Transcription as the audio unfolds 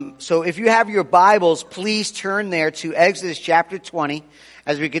So if you have your Bibles, please turn there to Exodus chapter 20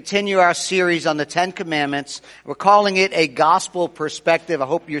 as we continue our series on the Ten Commandments. We're calling it a gospel perspective. I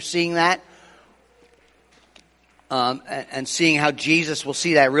hope you're seeing that. And seeing how Jesus will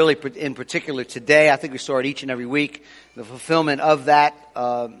see that really in particular today. I think we saw it each and every week, the fulfillment of that,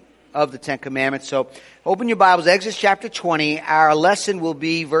 of the Ten Commandments. So open your Bibles, Exodus chapter 20. Our lesson will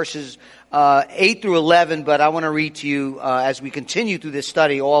be verses 8 through 11, but I want to read to you, as we continue through this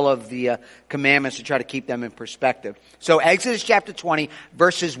study, all of the commandments to try to keep them in perspective. So Exodus chapter 20,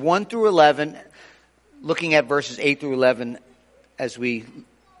 verses 1 through 11, looking at verses 8 through 11 as we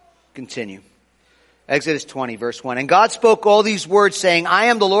continue. Exodus 20, verse 1. And God spoke all these words, saying, I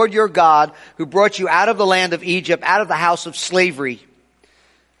am the Lord your God, who brought you out of the land of Egypt, out of the house of slavery.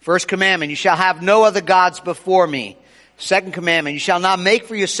 First commandment, you shall have no other gods before me. Second commandment, you shall not make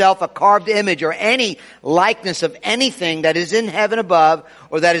for yourself a carved image or any likeness of anything that is in heaven above,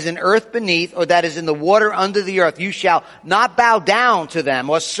 or that is in earth beneath, or that is in the water under the earth. You shall not bow down to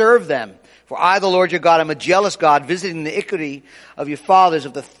them or serve them. For I, the Lord your God, am a jealous God, visiting the iniquity of your fathers,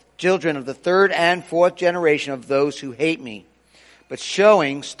 of the children of the third and fourth generation of those who hate me, but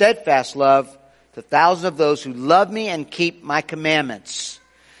showing steadfast love to thousands of those who love me and keep my commandments.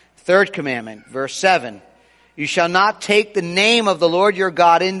 Third commandment, verse 7. You shall not take the name of the Lord your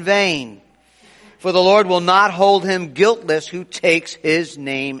God in vain, for the Lord will not hold him guiltless who takes his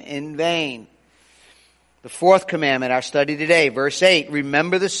name in vain. The fourth commandment, our study today, verse 8.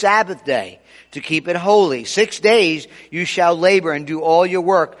 Remember the Sabbath day to keep it holy. 6 days you shall labor and do all your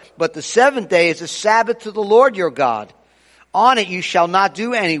work, but the seventh day is a Sabbath to the Lord your God. On it you shall not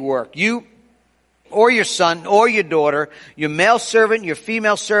do any work, you or your son or your daughter, your male servant, your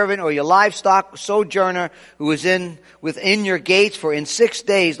female servant, or your livestock sojourner who is within your gates. For in 6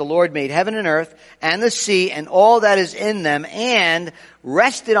 days the Lord made heaven and earth and the sea and all that is in them, and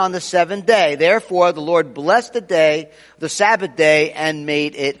rested on the seventh day. Therefore the Lord blessed the day, the Sabbath day, and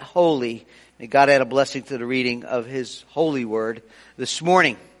made it holy. May God add a blessing to the reading of His holy word this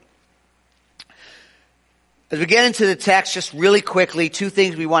morning. As we get into the text, just really quickly, two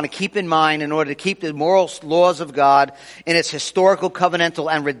things we want to keep in mind in order to keep the moral laws of God in its historical, covenantal,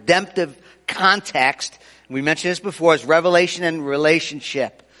 and redemptive context. We mentioned this before, is revelation and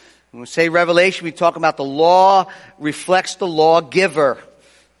relationship. When we say revelation, we talk about the law reflects the lawgiver.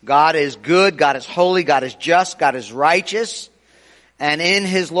 God is good, God is holy, God is just, God is righteous. And in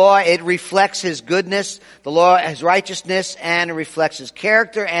His law, it reflects His goodness, the law, His righteousness, and it reflects His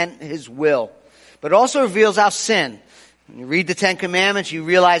character and His will. But it also reveals our sin. When you read the Ten Commandments, you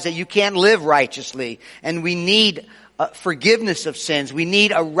realize that you can't live righteously. And we need forgiveness of sins. We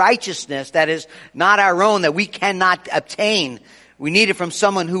need a righteousness that is not our own, that we cannot obtain. We need it from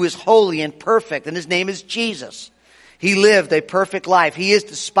someone who is holy and perfect, and His name is Jesus. He lived a perfect life. He is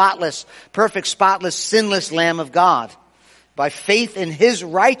the spotless, perfect, spotless, sinless Lamb of God. By faith in His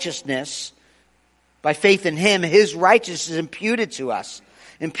righteousness, by faith in Him, His righteousness is imputed to us,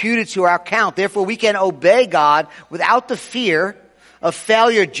 imputed to our account. Therefore, we can obey God without the fear of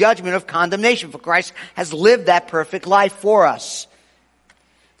failure, judgment, of condemnation. For Christ has lived that perfect life for us.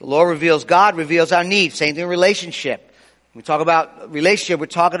 The law reveals God, reveals our needs. Same thing in relationship. When we talk about relationship, we're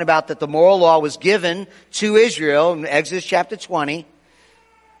talking about that the moral law was given to Israel in Exodus chapter 20.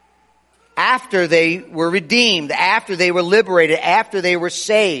 After they were redeemed, after they were liberated, after they were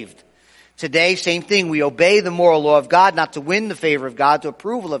saved. Today, same thing. We obey the moral law of God, not to win the favor of God, to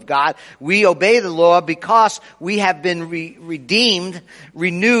approval of God. We obey the law because we have been redeemed,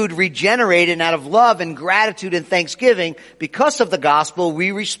 renewed, regenerated, and out of love and gratitude and thanksgiving, because of the gospel,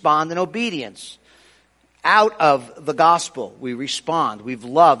 we respond in obedience. Out of the gospel, we respond. We've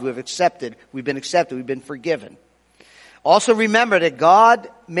loved, we've accepted, we've been forgiven. Also remember that God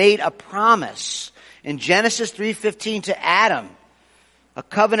made a promise in Genesis 3:15 to Adam, a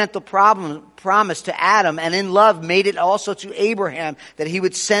covenantal promise to Adam, and in love made it also to Abraham that he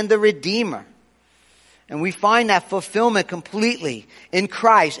would send a Redeemer. And we find that fulfillment completely in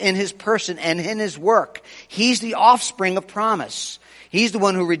Christ, in His person, and in His work. He's the offspring of promise. He's the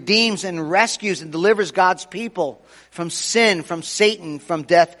one who redeems and rescues and delivers God's people from sin, from Satan, from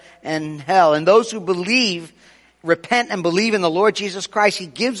death and hell. And those who believe, repent and believe in the Lord Jesus Christ, He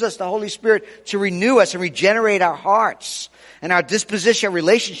gives us the Holy Spirit to renew us and regenerate our hearts. And our disposition, our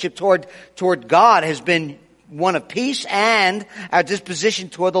relationship toward God has been one of peace, and our disposition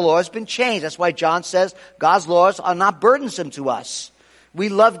toward the law has been changed. That's why John says God's laws are not burdensome to us. We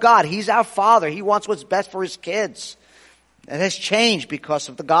love God. He's our Father. He wants what's best for His kids. It has changed because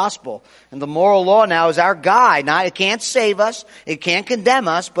of the gospel. And the moral law now is our guide. Now, it can't save us. It can't condemn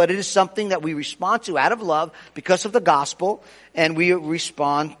us, but it is something that we respond to out of love because of the gospel, and we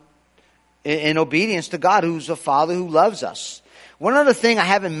respond in obedience to God, who's a Father who loves us. One other thing I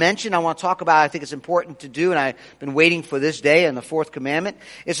haven't mentioned I want to talk about, I think it's important to do, and I've been waiting for this day and the fourth commandment,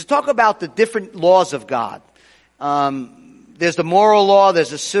 is to talk about the different laws of God. There's the moral law,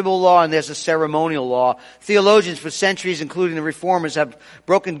 there's a civil law, and there's a ceremonial law. Theologians for centuries, including the Reformers, have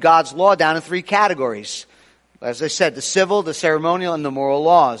broken God's law down in three categories. As I said, the civil, the ceremonial, and the moral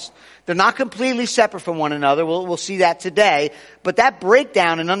laws. They're not completely separate from one another. We'll see that today. But that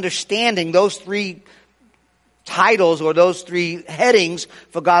breakdown and understanding those three titles or those three headings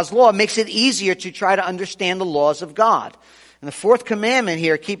for God's law makes it easier to try to understand the laws of God. And the fourth commandment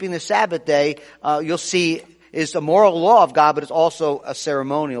here, keeping the Sabbath day, you'll see is a moral law of God, but it's also a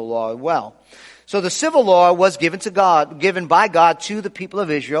ceremonial law as well. So the civil law was given by God to the people of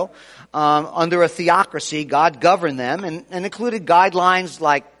Israel under a theocracy. God governed them and included guidelines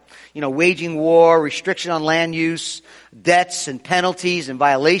like, waging war, restriction on land use, debts and penalties and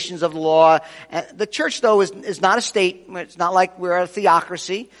violations of the law. The church, though, is not a state. It's not like we're a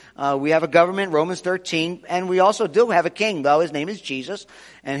theocracy. We have a government, Romans 13, and we also do have a king, though. His name is Jesus,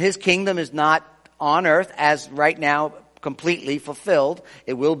 and his kingdom is not on earth as right now completely fulfilled.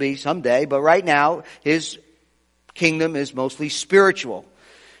 It will be someday, but right now his kingdom is mostly spiritual.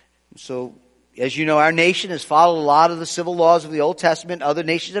 So, as you know, our nation has followed a lot of the civil laws of the Old Testament. Other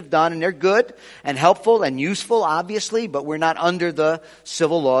nations have done, and they're good and helpful and useful, obviously, but we're not under the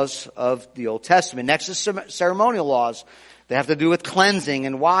civil laws of the Old Testament. Next is ceremonial laws. They have to do with cleansing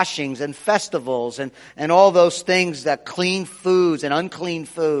and washings and festivals and all those things, that clean foods and unclean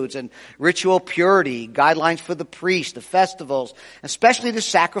foods and ritual purity, guidelines for the priest, the festivals, especially the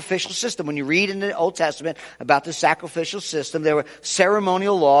sacrificial system. When you read in the Old Testament about the sacrificial system, there were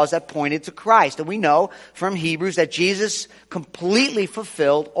ceremonial laws that pointed to Christ. And we know from Hebrews that Jesus completely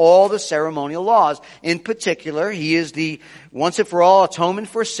fulfilled all the ceremonial laws. In particular, he is the once and for all atonement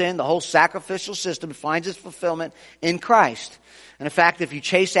for sin. The whole sacrificial system finds its fulfillment in Christ. And in fact, if you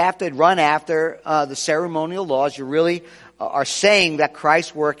chase after and run after the ceremonial laws, you really are saying that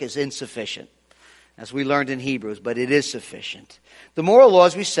Christ's work is insufficient, as we learned in Hebrews, but it is sufficient. The moral law,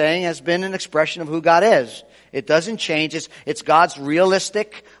 as we're saying, has been an expression of who God is. It doesn't change. It's God's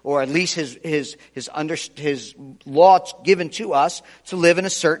realistic, or at least his law given to us to live in a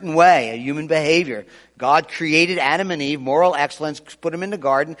certain way, a human behavior. God created Adam and Eve, moral excellence, put them in the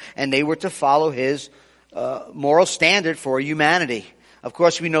garden, and they were to follow his moral standard for humanity. Of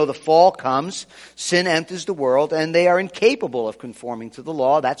course, we know the fall comes, sin enters the world, and they are incapable of conforming to the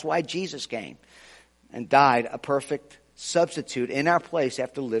law. That's why Jesus came and died a perfect substitute in our place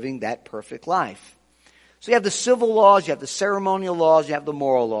after living that perfect life. So you have the civil laws, you have the ceremonial laws, you have the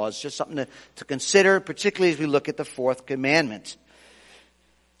moral laws. Just something to consider, particularly as we look at the fourth commandment.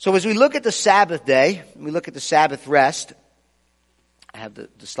 So as we look at the Sabbath day, we look at the Sabbath rest. I have the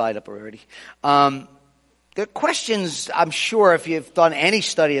slide up already. The questions, I'm sure, if you've done any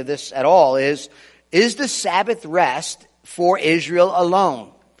study of this at all, is the Sabbath rest for Israel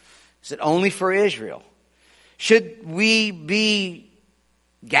alone? Is it only for Israel? Should we be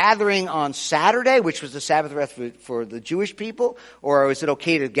gathering on Saturday, which was the Sabbath rest for the Jewish people? Or is it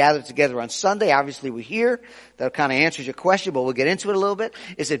okay to gather together on Sunday? Obviously we're here. That kind of answers your question, but we'll get into it a little bit.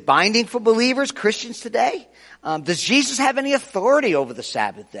 Is it binding for believers, Christians today? Does Jesus have any authority over the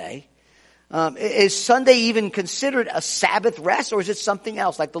Sabbath day? Is Sunday even considered a Sabbath rest, or is it something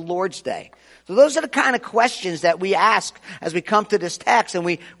else like the Lord's Day? So those are the kind of questions that we ask as we come to this text, and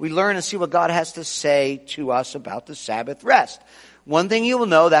we learn and see what God has to say to us about the Sabbath rest. One thing you will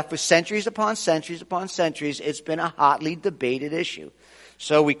know, that for centuries upon centuries upon centuries, it's been a hotly debated issue.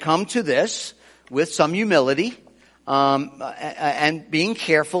 So we come to this with some humility and being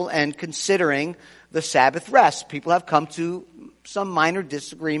careful and considering the Sabbath rest. People have come to some minor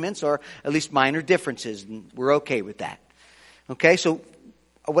disagreements, or at least minor differences, and we're okay with that. Okay, so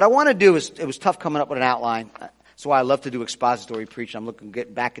what I want to do is, it was tough coming up with an outline. That's why I love to do expository preaching. I'm looking to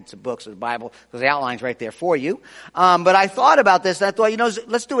get back into books of the Bible, because the outline's right there for you. But I thought about this, and I thought,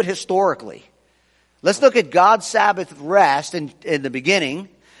 let's do it historically. Let's look at God's Sabbath rest in the beginning.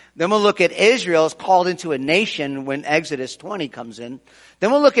 Then we'll look at Israel is called into a nation when Exodus 20 comes in.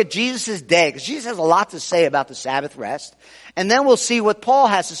 Then we'll look at Jesus' day, because Jesus has a lot to say about the Sabbath rest. And then we'll see what Paul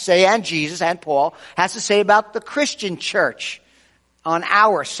has to say, and Jesus and Paul has to say about the Christian church on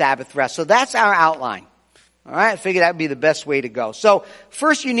our Sabbath rest. So that's our outline. All right, I figured that would be the best way to go. So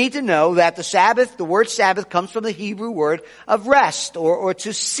first you need to know that the word Sabbath comes from the Hebrew word of rest, or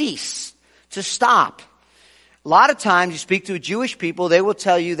to cease, to stop. A lot of times you speak to Jewish people, they will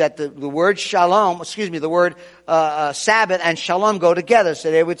tell you that the word the word Sabbath and shalom go together. So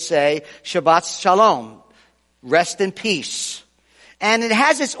they would say Shabbat shalom, rest in peace. And it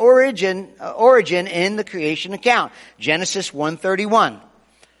has its origin in the creation account. Genesis 1:31.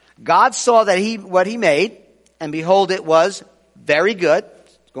 God saw that what he made, and behold, it was very good.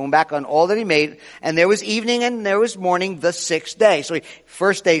 Going back on all that he made. And there was evening and there was morning the sixth day. So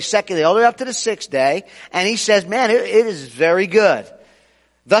first day, second day, all the way up to the sixth day. And he says, man, it is very good.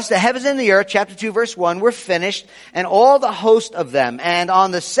 Thus the heavens and the earth, chapter 2, verse 1, were finished, and all the host of them. And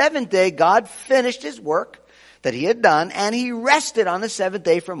on the seventh day, God finished his work that he had done, and he rested on the seventh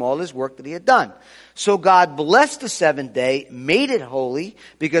day from all his work that he had done. So God blessed the seventh day, made it holy,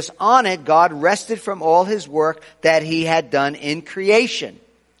 because on it God rested from all his work that he had done in creation.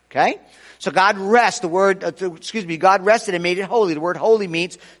 Okay? So God rested and made it holy. The word holy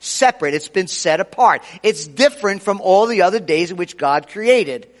means separate. It's been set apart. It's different from all the other days in which God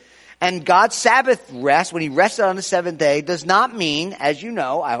created. And God's Sabbath rest, when he rested on the seventh day, does not mean, as you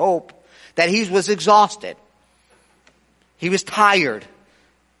know, I hope, that he was exhausted. He was tired.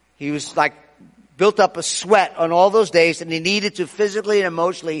 He was built up a sweat on all those days, and he needed to physically and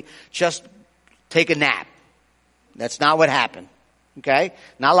emotionally just take a nap. That's not what happened. Okay?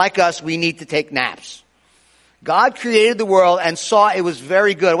 Not like us, we need to take naps. God created the world and saw it was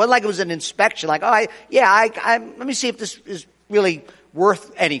very good. It wasn't like it was an inspection, like, let me see if this is really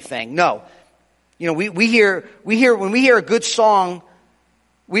worth anything. No. You know, when we hear a good song,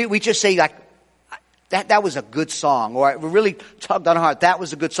 we just say that was a good song, or we really tugged on our heart. That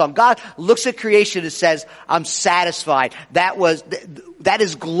was a good song. God looks at creation and says, I'm satisfied. That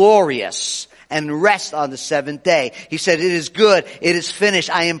is glorious. And rest on the seventh day. He said, it is good. It is finished.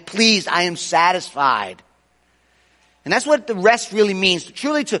 I am pleased. I am satisfied. And that's what the rest really means.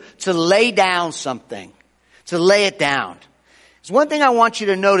 Truly to lay down something. To lay it down. There's one thing I want you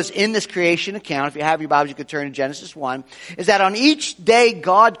to notice in this creation account. If you have your Bibles, you can turn to Genesis 1. Is that on each day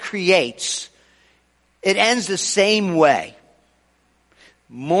God creates, it ends the same way.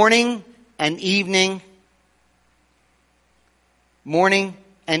 Morning and evening. Morning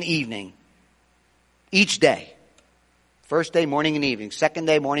and evening. Each day. First day, morning and evening. Second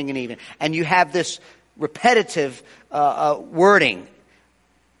day, morning and evening. And you have this repetitive wording.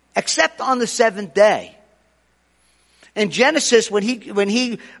 Except on the seventh day. In Genesis, when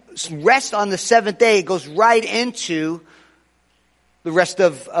he rests on the seventh day, it goes right into the rest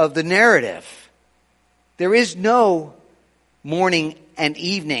of the narrative. There is no morning and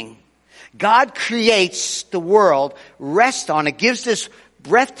evening. God creates the world, rests on it, gives this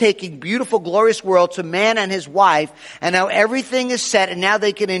breathtaking, beautiful, glorious world to man and his wife, and now everything is set, and now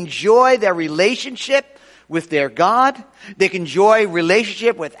they can enjoy their relationship with their God. They can enjoy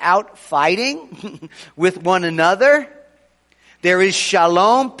relationship without fighting with one another. There is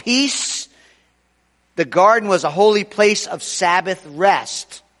shalom, peace. The garden was a holy place of Sabbath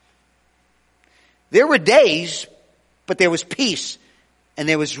rest. There were days, but there was peace and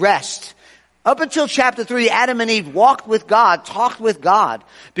there was rest. Up until chapter 3, Adam and Eve walked with God, talked with God,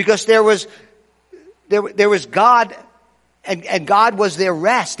 because there was God, and God was their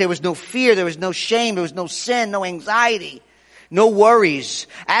rest. There was no fear, there was no shame, there was no sin, no anxiety, no worries.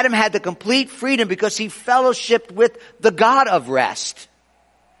 Adam had the complete freedom because he fellowshiped with the God of rest.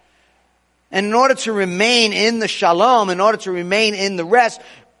 And in order to remain in the shalom, in order to remain in the rest,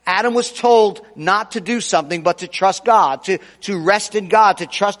 Adam was told not to do something, but to trust God, to rest in God, to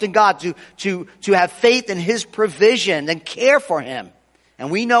trust in God, to have faith in his provision and care for him. And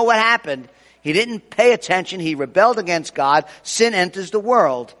we know what happened. He didn't pay attention. He rebelled against God. Sin enters the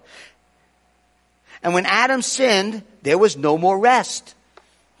world. And when Adam sinned, there was no more rest.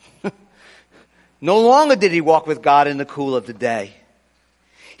 No longer did he walk with God in the cool of the day.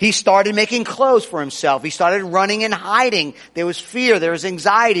 He started making clothes for himself. He started running and hiding. There was fear. There was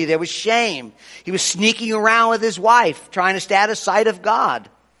anxiety. There was shame. He was sneaking around with his wife, trying to stay out of sight of God.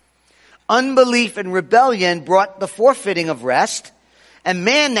 Unbelief and rebellion brought the forfeiting of rest. And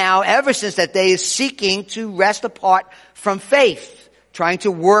man now, ever since that day, is seeking to rest apart from faith, trying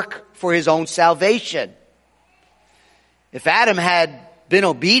to work for his own salvation. If Adam had been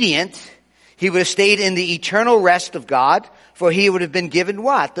obedient, he would have stayed in the eternal rest of God, for he would have been given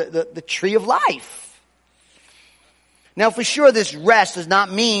what? The tree of life. Now, for sure, this rest does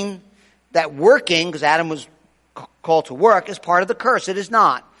not mean that working, because Adam was called to work, is part of the curse. It is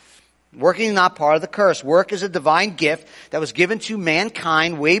not. Working is not part of the curse. Work is a divine gift that was given to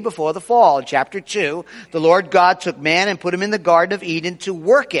mankind way before the fall. In chapter 2, the Lord God took man and put him in the Garden of Eden to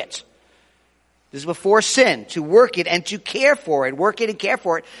work it. This is before sin, to work it and to care for it. Work it and care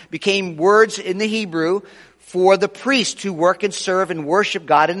for it became words in the Hebrew for the priest to work and serve and worship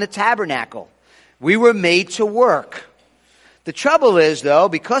God in the tabernacle. We were made to work. The trouble is, though,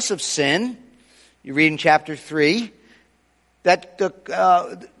 because of sin, you read in chapter 3, that the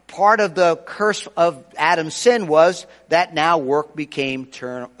part of the curse of Adam's sin was that now work became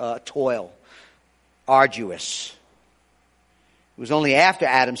toil, arduous. It was only after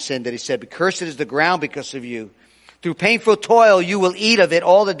Adam sinned that he said, "But cursed is the ground because of you. Through painful toil you will eat of it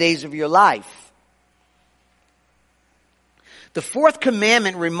all the days of your life." The fourth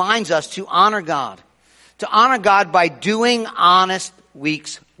commandment reminds us to honor God by doing honest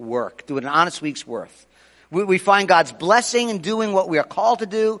week's work, doing an honest week's work. We find God's blessing in doing what we are called to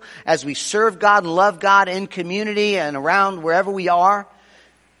do as we serve God and love God in community and around wherever we are.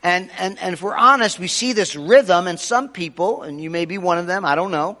 And if we're honest, we see this rhythm, and some people, and you may be one of them, I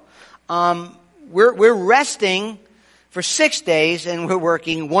don't know, we're resting for 6 days and we're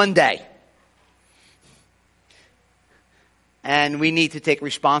working 1 day. And we need to take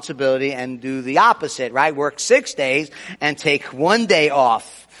responsibility and do the opposite, right? Work 6 days and take 1 day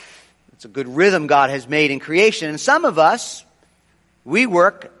off. It's a good rhythm God has made in creation. And some of us, we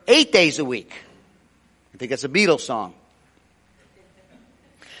work 8 days a week. I think that's a Beatles song.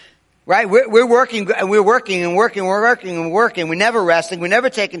 Right? We're working and we're working and working, we're working and working. We're never resting. We're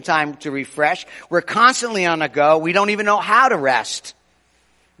never taking time to refresh. We're constantly on the go. We don't even know how to rest.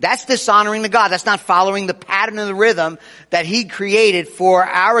 That's dishonoring to God. That's not following the pattern of the rhythm that He created for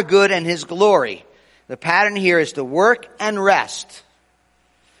our good and His glory. The pattern here is to work and rest.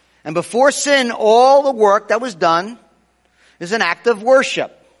 And before sin, all the work that was done is an act of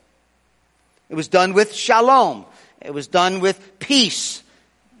worship. It was done with shalom. It was done with peace,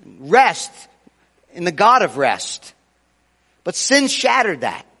 rest in the God of rest. But sin shattered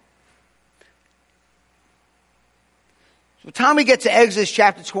that. By the time we get to Exodus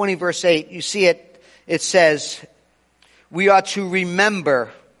chapter 20, verse 8, you see it says, we are to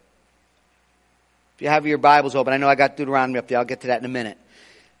remember. If you have your Bibles open, I know I got Deuteronomy up there. I'll get to that in a minute.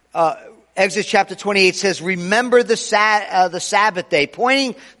 Exodus chapter 28 says, remember the Sabbath day,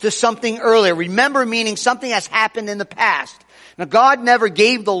 pointing to something earlier. Remember meaning something has happened in the past. Now, God never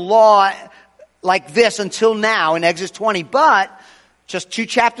gave the law like this until now in Exodus 20, but just 2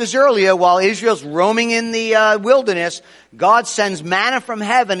 chapters earlier, while Israel's roaming in the wilderness, God sends manna from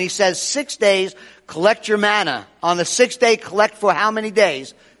heaven. He says, 6 days, collect your manna. On the 6th day, collect for how many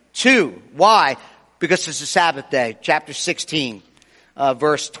days? 2. Why? Because it's a Sabbath day. Chapter 16,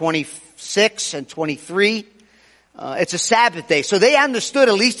 verse 26 and 23. It's a Sabbath day. So they understood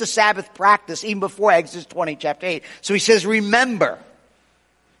at least a Sabbath practice even before Exodus 20, chapter 8. So he says, remember.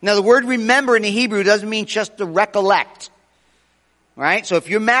 Now, the word remember in the Hebrew doesn't mean just to recollect. Right? So if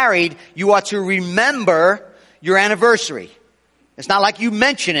you're married, you ought to remember your anniversary. It's not like you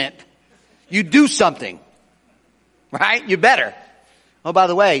mention it. You do something. Right? You better. Oh, by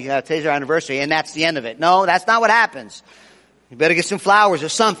the way, today's our anniversary, and that's the end of it. No, that's not what happens. You better get some flowers or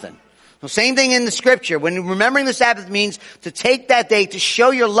something. So same thing in the scripture. When remembering the Sabbath means to take that day to show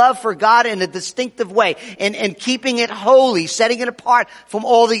your love for God in a distinctive way and keeping it holy, setting it apart from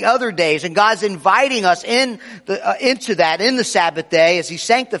all the other days. And God's inviting us into that in the Sabbath day as He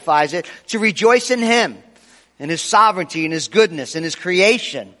sanctifies it to rejoice in Him and His sovereignty and His goodness and His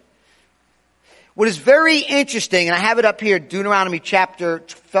creation. What is very interesting, and I have it up here, Deuteronomy chapter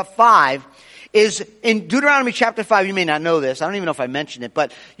 5, is in Deuteronomy chapter 5, you may not know this, I don't even know if I mentioned it,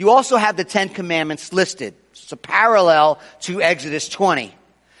 but you also have the 10 Commandments listed. It's a parallel to Exodus 20.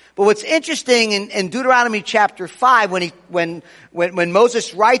 But what's interesting in Deuteronomy chapter 5, when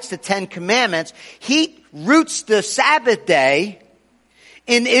Moses writes the 10 Commandments, he roots the Sabbath day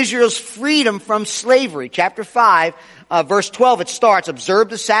in Israel's freedom from slavery. Chapter 5, verse 12, it starts, observe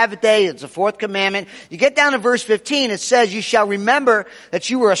the Sabbath day. It's the 4th commandment. You get down to verse 15, it says, you shall remember that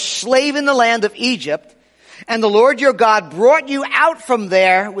you were a slave in the land of Egypt, and the Lord your God brought you out from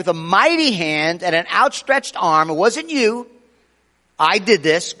there with a mighty hand and an outstretched arm. It wasn't you. I did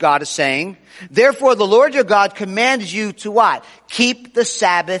this, God is saying. Therefore, the Lord your God commands you to what? Keep the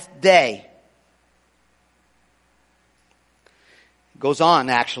Sabbath day. Goes on,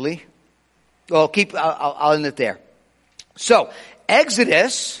 actually. Well, I'll end it there. So,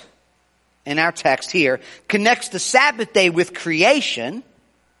 Exodus, in our text here, connects the Sabbath day with creation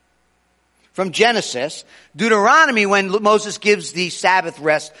from Genesis. Deuteronomy, when Moses gives the Sabbath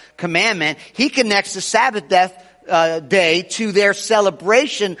rest commandment, he connects the Sabbath day to their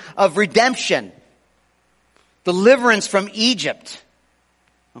celebration of redemption, deliverance from Egypt.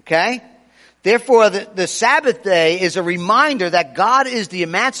 Okay? Therefore, the Sabbath day is a reminder that God is the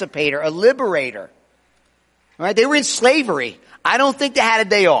emancipator, a liberator. All right? They were in slavery. I don't think they had a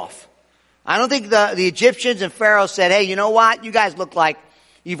day off. I don't think the Egyptians and Pharaoh said, hey, you know what? You guys look like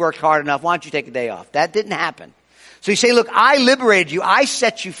you've worked hard enough. Why don't you take a day off? That didn't happen. So you say, look, I liberated you. I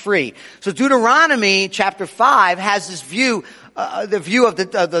set you free. So Deuteronomy chapter 5 has this view the view of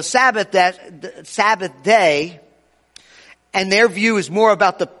the Sabbath, the Sabbath day, and their view is more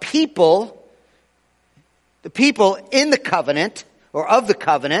about the people in the covenant, or of the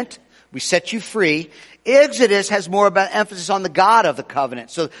covenant. We set you free. Exodus has more about emphasis on the God of the covenant.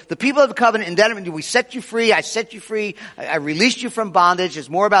 So the people of the covenant, in we set you free, I set you free, I released you from bondage. It's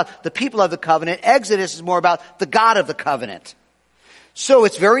more about the people of the covenant. Exodus is more about the God of the covenant. So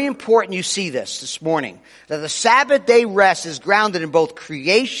it's very important you see this morning, that the Sabbath day rest is grounded in both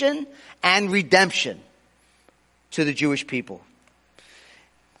creation and redemption to the Jewish people.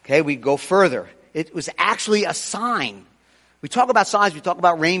 Okay, we go further. It was actually a sign. We talk about signs, we talk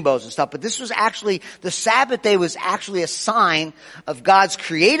about rainbows and stuff, but this was actually, the Sabbath day was actually a sign of God's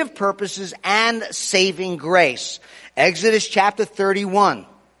creative purposes and saving grace. Exodus chapter 31.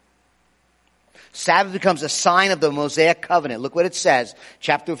 Sabbath becomes a sign of the Mosaic covenant. Look what it says.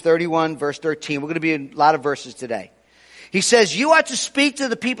 Chapter 31, verse 13. We're going to be in a lot of verses today. He says, you are to speak to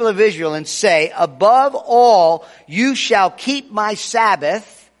the people of Israel and say, above all, you shall keep my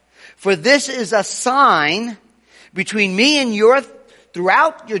Sabbath, for this is a sign between me and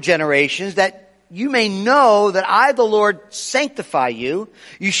throughout your generations, that you may know that I, the Lord, sanctify you.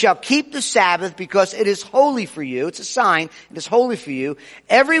 You shall keep the Sabbath because it is holy for you. It's a sign. It is holy for you.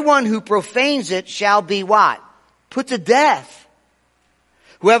 Everyone who profanes it shall be what? Put to death.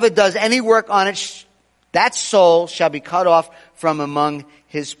 Whoever does any work on it, that soul shall be cut off from among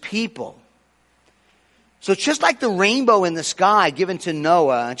his people. So just like the rainbow in the sky given to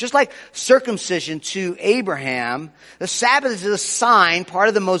Noah, just like circumcision to Abraham, the Sabbath is a sign, part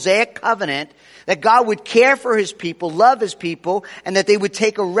of the Mosaic covenant, that God would care for his people, love his people, and that they would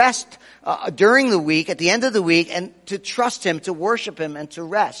take a rest during the week, at the end of the week, and to trust him, to worship him, and to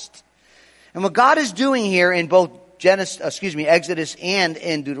rest. And what God is doing here in both Exodus and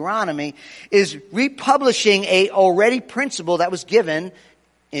in Deuteronomy is republishing a already principle that was given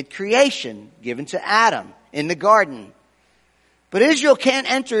in creation, given to Adam in the garden. But Israel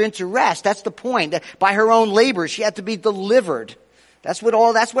can't enter into rest. That's the point. By her own labor, she had to be delivered. That's what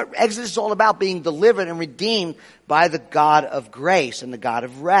Exodus is all about, being delivered and redeemed by the God of grace and the God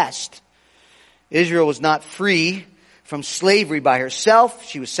of rest. Israel was not free from slavery by herself.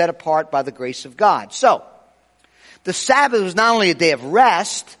 She was set apart by the grace of God. So, the Sabbath was not only a day of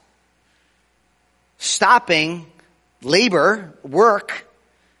rest, stopping labor, work,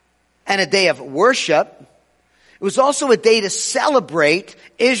 and a day of worship. It was also a day to celebrate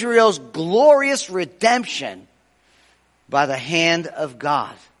Israel's glorious redemption by the hand of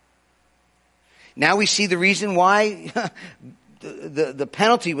God. Now we see the reason why the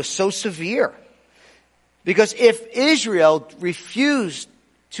penalty was so severe. Because if Israel refused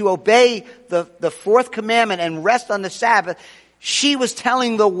to obey the fourth commandment and rest on the Sabbath, she was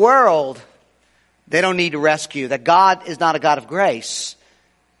telling the world they don't need to rescue, that God is not a God of grace.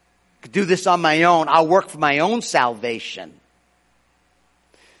 I could do this on my own. I'll work for my own salvation.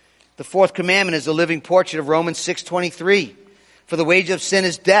 The fourth commandment is a living portrait of Romans 6:23. For the wage of sin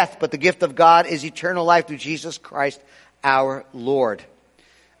is death, but the gift of God is eternal life through Jesus Christ our Lord.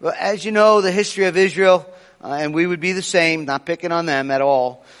 Well, as you know, the history of Israel, and we would be the same, not picking on them at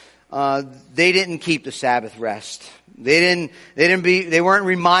all, they didn't keep the Sabbath rest. They weren't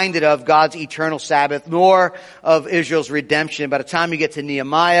reminded of God's eternal Sabbath, nor of Israel's redemption. By the time you get to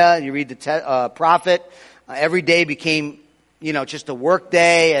Nehemiah, you read the prophet, every day became, just a work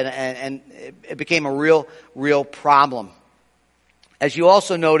day, and it became a real problem. As you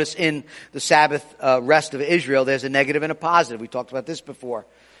also notice in the Sabbath rest of Israel, there's a negative and a positive. We talked about this before.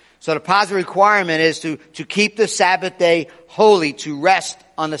 So the positive requirement is to keep the Sabbath day holy, to rest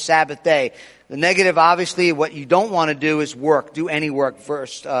on the Sabbath day. The negative, obviously, what you don't want to do is work. Do any work,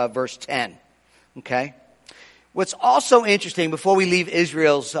 verse 10. Okay? What's also interesting, before we leave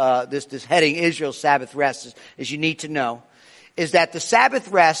Israel's, this heading, Israel's Sabbath rest, is you need to know, is that the Sabbath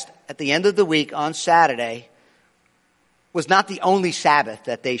rest at the end of the week on Saturday was not the only Sabbath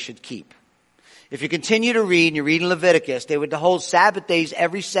that they should keep. If you continue to read, and you read in Leviticus, they would hold Sabbath days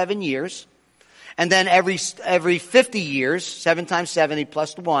every 7 years. And then every 50 years, 7 times 70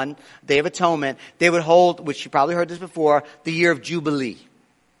 plus 1, Day of Atonement, they would hold, which you probably heard this before, the year of Jubilee.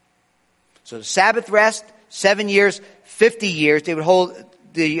 So the Sabbath rest, 7 years, 50 years, they would hold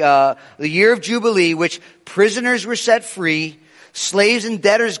the year of Jubilee, which prisoners were set free, slaves and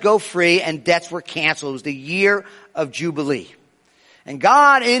debtors go free, and debts were canceled. It was the year of Jubilee. And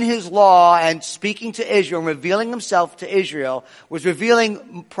God, in His law and speaking to Israel and revealing Himself to Israel, was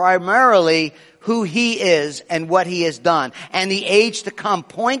revealing primarily who He is and what He has done, and the age to come,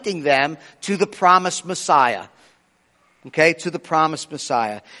 pointing them to the promised Messiah. Okay, to the promised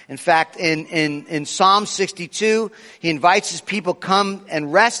Messiah. In fact, in Psalm 62, he invites his people, come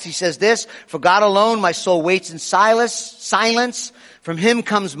and rest. He says this, for God alone my soul waits in silence. From him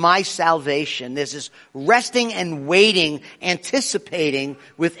comes my salvation. There's this resting and waiting, anticipating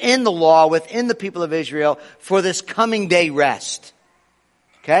within the law, within the people of Israel for this coming day rest.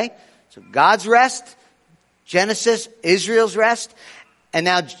 Okay? So God's rest, Genesis, Israel's rest, and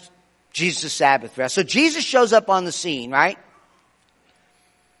now Jesus' Sabbath rest. So Jesus shows up on the scene, right?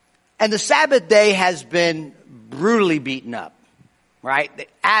 And the Sabbath day has been brutally beaten up, right?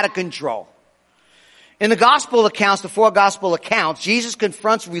 Out of control. In the gospel accounts, the four gospel accounts, Jesus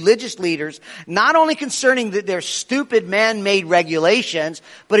confronts religious leaders not only concerning their stupid man-made regulations,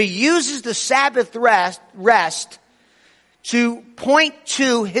 but he uses the Sabbath rest to point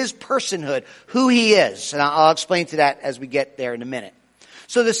to his personhood, who he is. And I'll explain to that as we get there in a minute.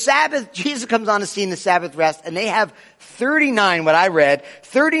 So the Sabbath, Jesus comes on the scene, the Sabbath rest, and they have 39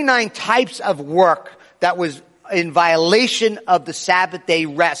 types of work that was in violation of the Sabbath day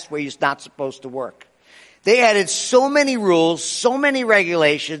rest where you're not supposed to work. They added so many rules, so many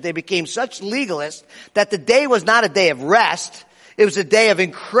regulations, they became such legalists that the day was not a day of rest. It was a day of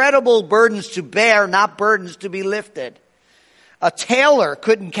incredible burdens to bear, not burdens to be lifted. A tailor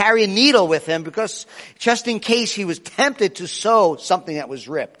couldn't carry a needle with him because just in case he was tempted to sew something that was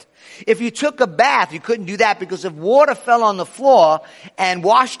ripped. If you took a bath, you couldn't do that because if water fell on the floor and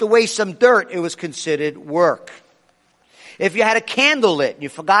washed away some dirt, it was considered work. If you had a candle lit and you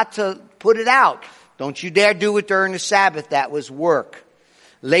forgot to put it out, don't you dare do it during the Sabbath. That was work.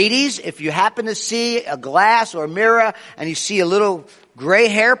 Ladies, if you happen to see a glass or a mirror and you see a little gray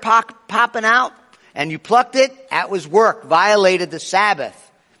hair popping out, and you plucked it, that was work, violated the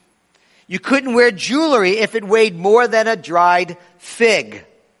Sabbath. You couldn't wear jewelry if it weighed more than a dried fig.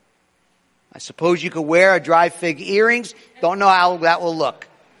 I suppose you could wear a dried fig earrings. Don't know how that will look.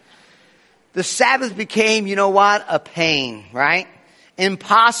 The Sabbath became, you know what, a pain, right?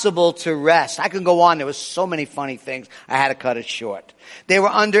 Impossible to rest. I can go on. There was so many funny things. I had to cut it short. They were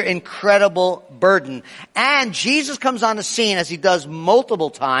under incredible burden. And Jesus comes on the scene as he does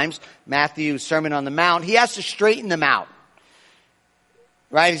multiple times. Matthew's Sermon on the Mount. He has to straighten them out.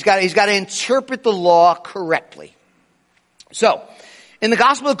 Right? He's got to interpret the law correctly. So, in the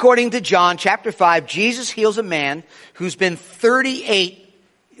Gospel according to John, chapter 5, Jesus heals a man who's been 38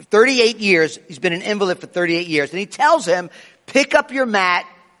 years. He's been an invalid for 38 years. And he tells him, pick up your mat,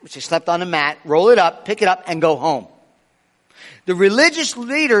 which he slept on a mat, roll it up, pick it up, and go home. The religious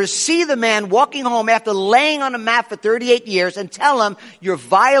leaders see the man walking home after laying on a mat for 38 years and tell him, you're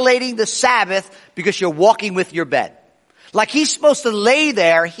violating the Sabbath because you're walking with your bed. Like he's supposed to lay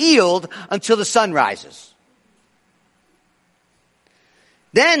there healed until the sun rises.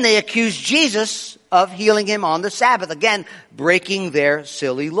 Then they accuse Jesus of healing him on the Sabbath, again, breaking their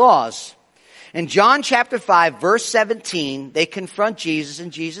silly laws. In John chapter 5, verse 17, they confront Jesus,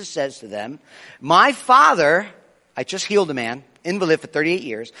 and Jesus says to them, my Father, I just healed a man, invalid for 38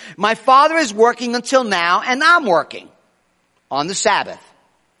 years. My Father is working until now, and I'm working on the Sabbath.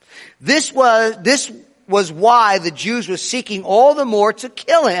 This was why the Jews were seeking all the more to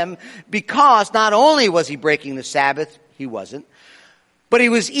kill him, because not only was he breaking the Sabbath, he wasn't, but he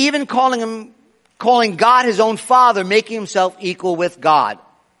was even calling God his own Father, making himself equal with God.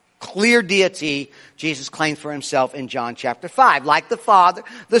 Clear deity Jesus claimed for himself in John chapter 5. Like the Father,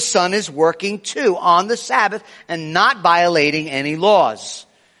 the Son is working too on the Sabbath and not violating any laws.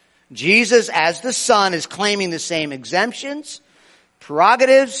 Jesus, as the Son, is claiming the same exemptions,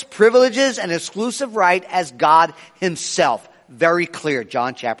 prerogatives, privileges, and exclusive right as God himself. Very clear,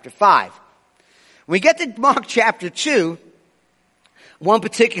 John chapter 5. When we get to Mark chapter 2, one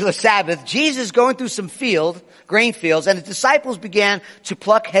particular Sabbath, Jesus going through some grain fields, and the disciples began to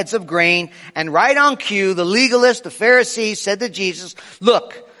pluck heads of grain, and right on cue, the legalists, the Pharisees said to Jesus,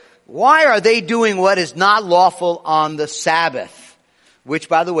 look, why are they doing what is not lawful on the Sabbath? Which,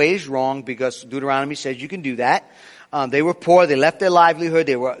 by the way, is wrong, because Deuteronomy says you can do that. They were poor, they left their livelihood,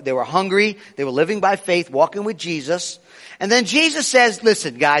 they were hungry, they were living by faith, walking with Jesus. And then Jesus says,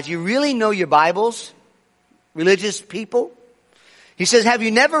 listen, guys, you really know your Bibles? Religious people? He says, have you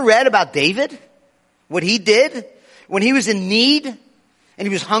never read about David? What he did when he was in need and he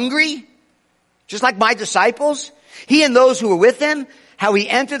was hungry? Just like my disciples. He and those who were with him. How he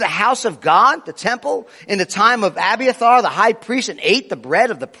entered the house of God, the temple, in the time of Abiathar, the high priest, and ate the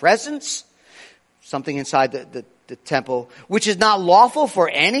bread of the presence. Something inside the temple, which is not lawful for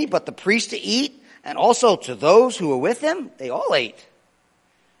any but the priest to eat. And also to those who were with him, they all ate.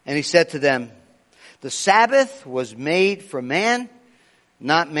 And he said to them, the Sabbath was made for man,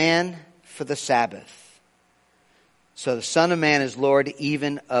 not man for the Sabbath. So the Son of Man is Lord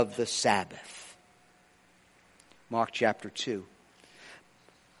even of the Sabbath. Mark chapter 2.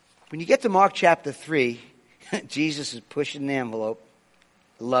 When you get to Mark chapter 3, Jesus is pushing the envelope.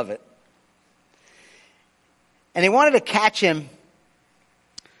 Love it. And they wanted to catch him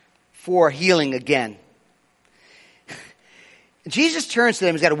for healing again. Jesus turns to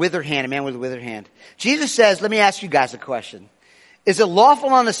them. He's got a withered hand, a man with a withered hand. Jesus says, let me ask you guys a question. Is it lawful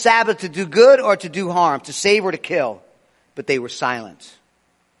on the Sabbath to do good or to do harm, to save or to kill? But they were silent.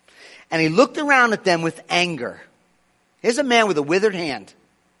 And he looked around at them with anger. Here's a man with a withered hand,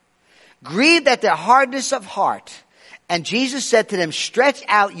 grieved at their hardness of heart. And Jesus said to them, stretch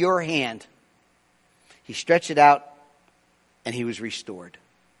out your hand. He stretched it out and he was restored.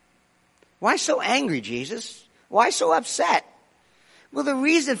 Why so angry, Jesus? Why so upset? Well, the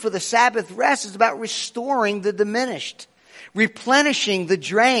reason for the Sabbath rest is about restoring the diminished, replenishing the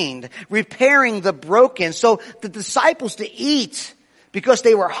drained, repairing the broken. So the disciples to eat because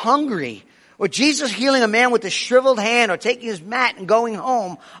they were hungry, or Jesus healing a man with a shriveled hand, or taking his mat and going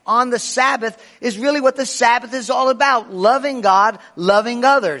home on the Sabbath is really what the Sabbath is all about. Loving God, loving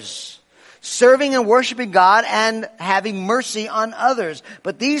others. Serving and worshiping God and having mercy on others.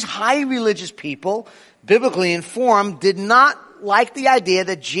 But these high religious people, biblically informed, did not like the idea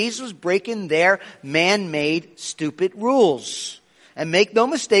that Jesus was breaking their man-made stupid rules. And make no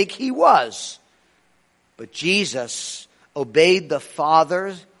mistake, he was. But Jesus obeyed the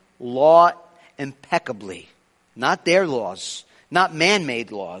Father's law impeccably. Not their laws, not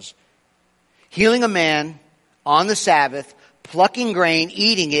man-made laws. Healing a man on the Sabbath, plucking grain,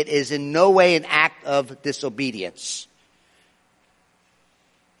 eating it, is in no way an act of disobedience.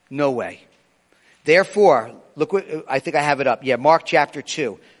 No way. Therefore, look what, I think I have it up. Yeah, Mark chapter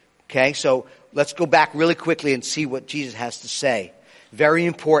 2. Okay, so let's go back really quickly and see what Jesus has to say. Very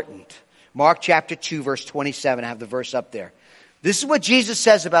important. Mark chapter 2, verse 27. I have the verse up there. This is what Jesus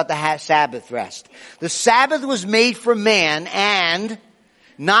says about the Sabbath rest. The Sabbath was made for man and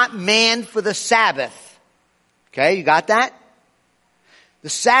not man for the Sabbath. Okay, you got that? The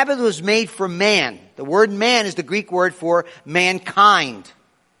Sabbath was made for man. The word man is the Greek word for mankind.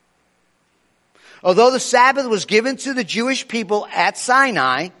 Although the Sabbath was given to the Jewish people at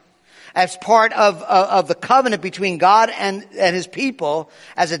Sinai as part of the covenant between God and his people,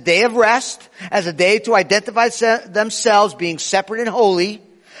 as a day of rest, as a day to identify themselves being separate and holy,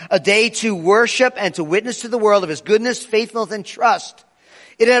 a day to worship and to witness to the world of his goodness, faithfulness, and trust.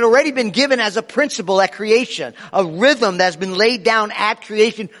 It had already been given as a principle at creation, a rhythm that has been laid down at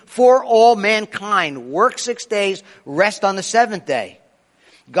creation for all mankind. Work 6 days, rest on the seventh day.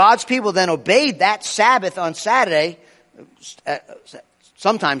 God's people then obeyed that Sabbath on Saturday.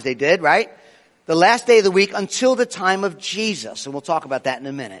 Sometimes they did, right? The last day of the week until the time of Jesus. And we'll talk about that in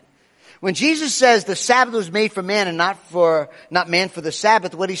a minute. When Jesus says the Sabbath was made for man and not man for the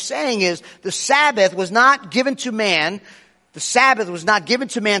Sabbath, what he's saying is the Sabbath was not given to man. The Sabbath was not given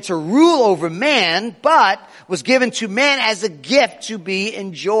to man to rule over man, but was given to man as a gift to be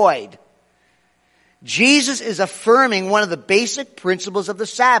enjoyed. Jesus is affirming one of the basic principles of the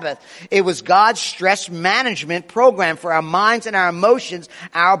Sabbath. It was God's stress management program for our minds and our emotions.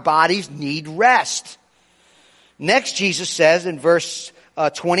 Our bodies need rest. Next, Jesus says in verse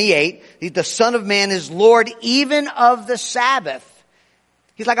 28, the Son of Man is Lord even of the Sabbath.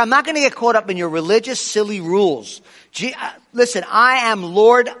 He's like, I'm not going to get caught up in your religious, silly rules. Listen, I am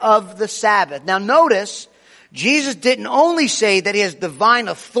Lord of the Sabbath. Now notice, Jesus didn't only say that he has divine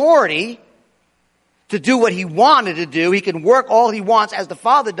authority to do what he wanted to do. He can work all he wants as the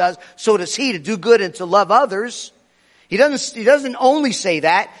Father does. So does he, to do good and to love others. He doesn't only say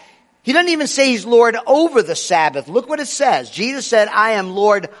that. He doesn't even say he's Lord over the Sabbath. Look what it says. Jesus said, I am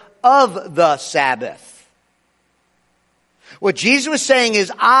Lord of the Sabbath. What Jesus was saying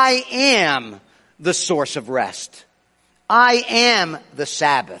is, I am the source of rest. I am the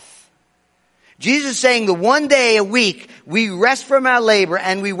Sabbath. Jesus is saying the one day a week we rest from our labor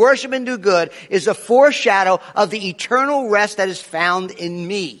and we worship and do good is a foreshadow of the eternal rest that is found in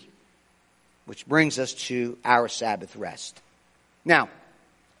me. Which brings us to our Sabbath rest. Now,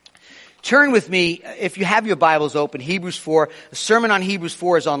 turn with me, if you have your Bibles open, Hebrews 4. The sermon on Hebrews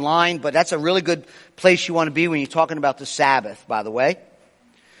 4 is online, but that's a really good place you want to be when you're talking about the Sabbath, by the way.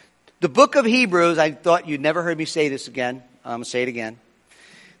 The book of Hebrews, I thought you'd never heard me say this again. I'm going to say it again.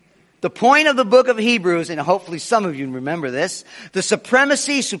 The point of the book of Hebrews, and hopefully some of you remember this, the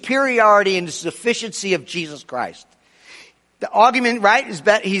supremacy, superiority, and the sufficiency of Jesus Christ. The argument, right, is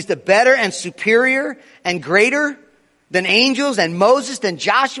that he's the better and superior and greater than angels and Moses, than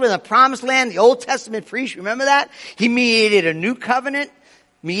Joshua in the promised land, the Old Testament priest. Remember that? He mediated a new covenant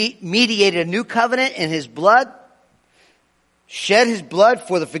in his blood. shed his blood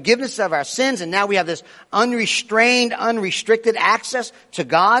for the forgiveness of our sins, and now we have this unrestrained, unrestricted access to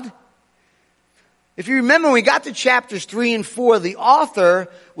God. If you remember, when we got to chapters 3 and 4, the author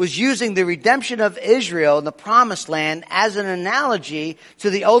was using the redemption of Israel in the promised land as an analogy to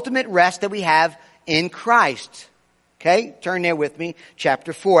the ultimate rest that we have in Christ. Okay, turn there with me.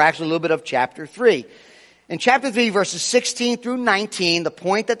 Chapter 4, actually a little bit of chapter 3. In chapter 3, verses 16 through 19, the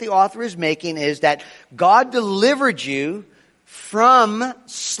point that the author is making is that God delivered you from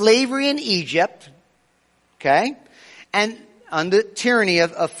slavery in Egypt, okay, and under tyranny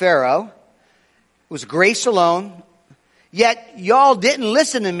of Pharaoh. It was grace alone. Yet y'all didn't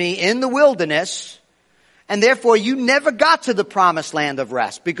listen to me in the wilderness, and therefore you never got to the promised land of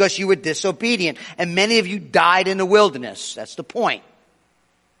rest because you were disobedient, and many of you died in the wilderness. That's the point.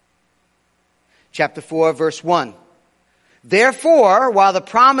 Chapter 4, verse 1. Therefore, while the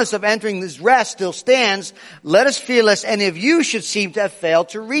promise of entering this rest still stands, let us fear lest any of you should seem to have failed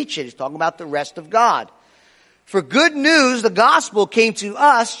to reach it. He's talking about the rest of God. For good news, the gospel came to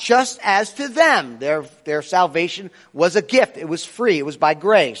us just as to them. Their salvation was a gift. It was free. It was by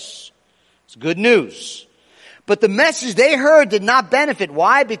grace. It's good news. But the message they heard did not benefit.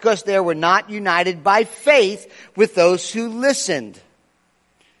 Why? Because they were not united by faith with those who listened.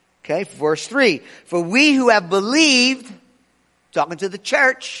 Okay, verse 3. For we who have believed, talking to the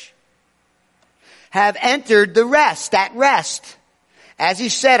church, have entered the rest, that rest. As he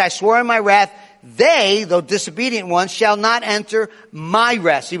said, I swore in my wrath, they, though disobedient ones, shall not enter my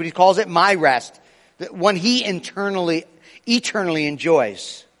rest. See what he calls it? My rest. The one he eternally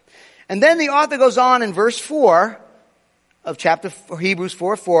enjoys. And then the author goes on in verse 4 of chapter 4, Hebrews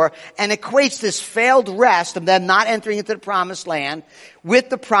 4:4, and equates this failed rest of them not entering into the promised land with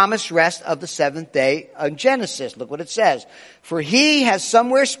the promised rest of the seventh day of Genesis. Look what it says. For he has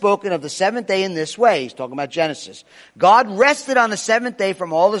somewhere spoken of the seventh day in this way. He's talking about Genesis. God rested on the seventh day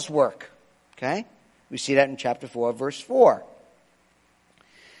from all his work. Okay? We see that in chapter 4, verse 4.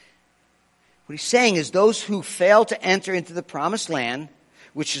 What he's saying is those who fail to enter into the promised land,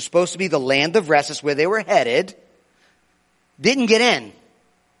 which is supposed to be the land of rest, is where they were headed, didn't get in.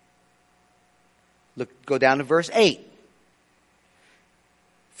 Look, go down to verse 8.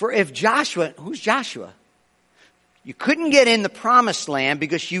 For if Joshua, who's Joshua? You couldn't get in the promised land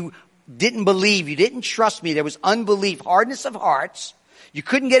because you didn't believe, you didn't trust me. There was unbelief, hardness of hearts. You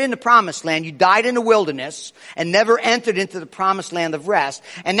couldn't get in the promised land. You died in the wilderness and never entered into the promised land of rest.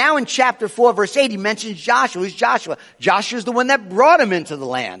 And now in chapter 4, verse 8, he mentions Joshua. Who's Joshua? Joshua's the one that brought him into the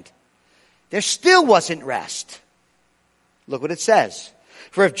land. There still wasn't rest. Look what it says.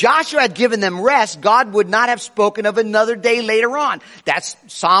 For if Joshua had given them rest, God would not have spoken of another day later on. That's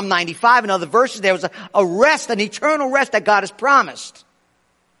Psalm 95 and other verses. There was a rest, an eternal rest that God has promised.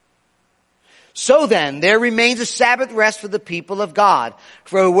 So then, there remains a Sabbath rest for the people of God.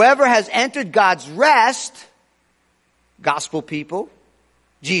 For whoever has entered God's rest, gospel people,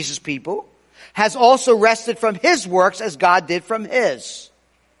 Jesus people, has also rested from his works as God did from his.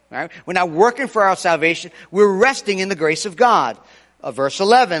 Right? We're not working for our salvation. We're resting in the grace of God. Verse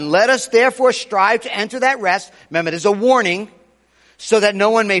 11, let us therefore strive to enter that rest. Remember, there's a warning, so that no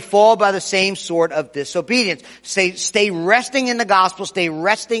one may fall by the same sort of disobedience. Stay resting in the gospel. Stay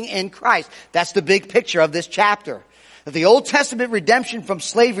resting in Christ. That's the big picture of this chapter. That the Old Testament redemption from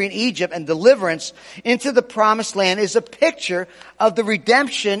slavery in Egypt and deliverance into the promised land is a picture of the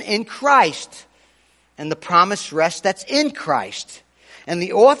redemption in Christ and the promised rest that's in Christ. And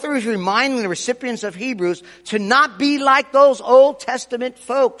the author is reminding the recipients of Hebrews to not be like those Old Testament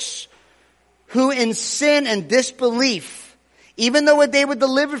folks who in sin and disbelief, even though they were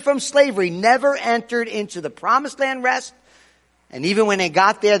delivered from slavery, never entered into the promised land rest. And even when they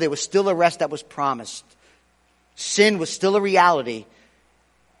got there was still a rest that was promised. Sin was still a reality.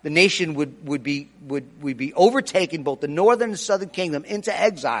 The nation would be overtaken, both the northern and southern kingdom, into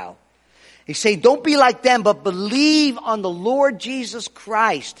exile. He's saying, don't be like them, but believe on the Lord Jesus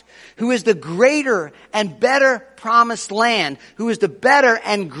Christ, who is the greater and better promised land, who is the better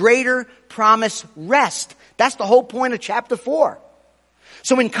and greater promised rest. That's the whole point of chapter 4.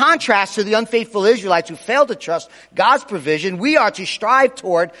 So in contrast to the unfaithful Israelites who failed to trust God's provision, we are to strive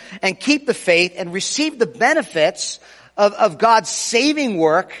toward and keep the faith and receive the benefits of God's saving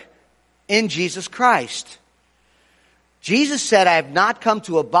work in Jesus Christ. Jesus said, I have not come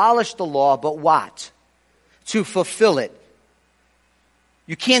to abolish the law, but what? To fulfill it.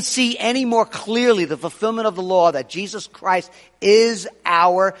 You can't see any more clearly the fulfillment of the law that Jesus Christ is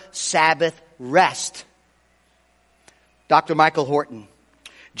our Sabbath rest. Dr. Michael Horton.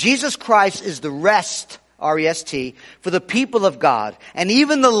 Jesus Christ is the rest R-E-S-T, for the people of God. And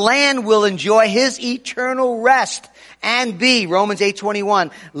even the land will enjoy his eternal rest and be, Romans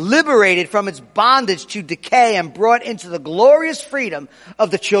 8:21, liberated from its bondage to decay and brought into the glorious freedom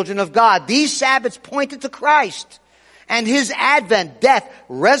of the children of God. These Sabbaths pointed to Christ and his advent, death,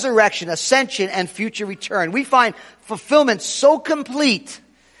 resurrection, ascension, and future return. We find fulfillment so complete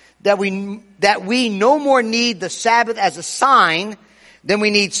that we no more need the Sabbath as a sign than we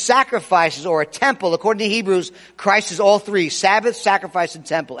need sacrifices or a temple. According to Hebrews, Christ is all three: Sabbath, sacrifice, and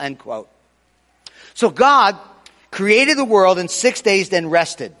temple, end quote. So God created the world in 6 days, then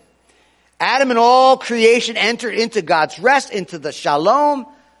rested. Adam and all creation entered into God's rest, into the shalom.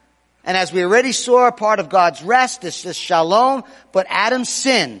 And as we already saw, a part of God's rest is this shalom, but Adam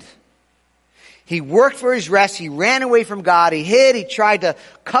sinned. He worked for his rest. He ran away from God. He hid. He tried to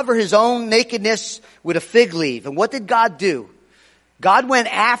cover his own nakedness with a fig leaf. And what did God do? God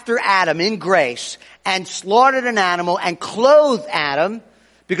went after Adam in grace and slaughtered an animal and clothed Adam,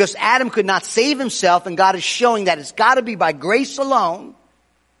 because Adam could not save himself, and God is showing that it's got to be by grace alone.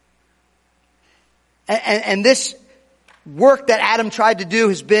 And this work that Adam tried to do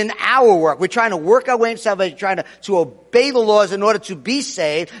has been our work. We're trying to work our way in salvation, trying to obey the laws in order to be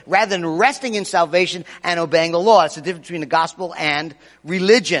saved, rather than resting in salvation and obeying the law. It's the difference between the gospel and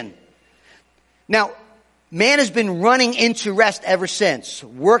religion. Now, man has been running into rest ever since.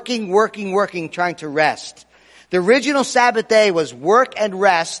 Working, trying to rest. The original Sabbath day was work and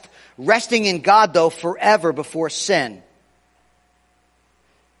rest, resting in God, though, forever before sin.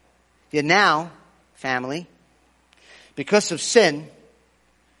 Yet now, family, because of sin,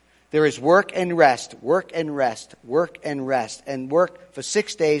 there is work and rest, work and rest, work and rest, and work for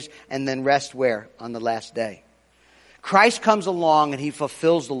 6 days, and then rest where? On the last day. Christ comes along and he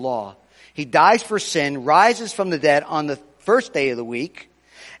fulfills the law. He dies for sin, rises from the dead on the first day of the week,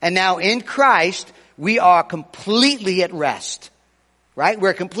 and now in Christ, we are completely at rest. Right?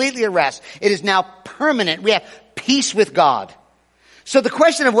 We're completely at rest. It is now permanent. We have peace with God. So the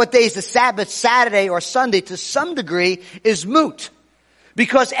question of what day is the Sabbath, Saturday or Sunday, to some degree is moot.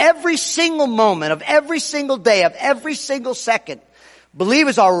 Because every single moment of every single day of every single second,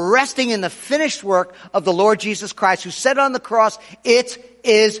 believers are resting in the finished work of the Lord Jesus Christ, who said on the cross, "It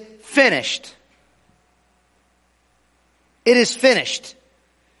is finished." It is finished.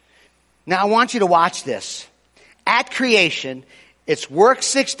 Now I want you to watch this. At creation, it's work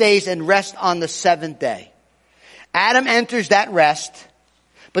 6 days and rest on the seventh day. Adam enters that rest,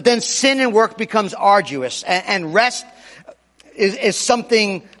 but then sin and work becomes arduous, and rest is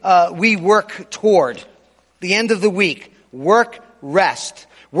something we work toward. The end of the week, work, rest.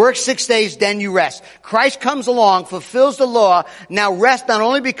 Work 6 days, then you rest. Christ comes along, fulfills the law. Now rest not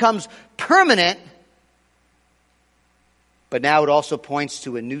only becomes permanent, but now it also points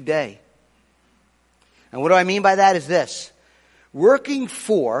to a new day. And what do I mean by that is this: working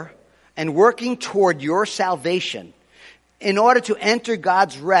for and working toward your salvation in order to enter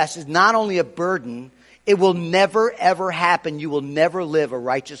God's rest is not only a burden, it will never ever happen. You will never live a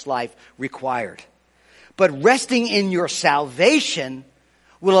righteous life required. But resting in your salvation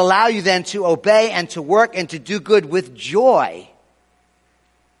will allow you then to obey and to work and to do good with joy.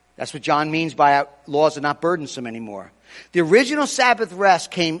 That's what John means by our laws are not burdensome anymore. The original Sabbath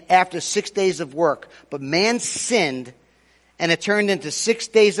rest came after 6 days of work, but man sinned, and it turned into 6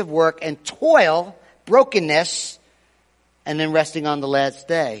 days of work and toil, brokenness, and then resting on the last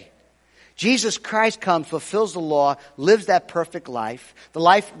day. Jesus Christ comes, fulfills the law, lives that perfect life, the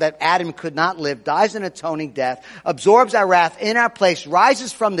life that Adam could not live, dies an atoning death, absorbs our wrath in our place,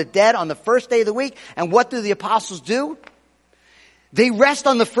 rises from the dead on the first day of the week. And what do the apostles do? They rest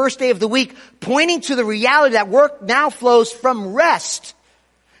on the first day of the week, pointing to the reality that work now flows from rest.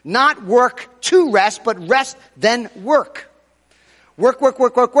 Not work to rest, but rest then work. Work,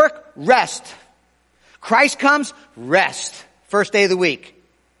 rest. Christ comes, rest. First day of the week.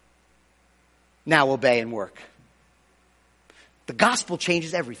 Now obey and work. The gospel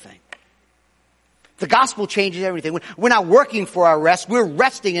changes everything. The gospel changes everything. We're not working for our rest. We're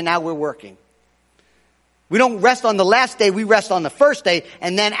resting, and now we're working. We don't rest on the last day. We rest on the first day.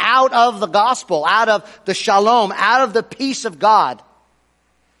 And then out of the gospel, out of the shalom, out of the peace of God,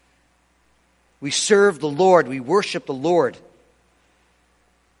 we serve the Lord. We worship the Lord.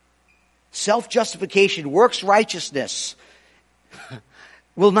 Self-justification, works righteousness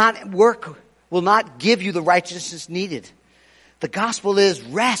will not give you the righteousness needed. The gospel is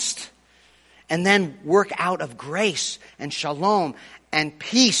rest and then work out of grace and shalom and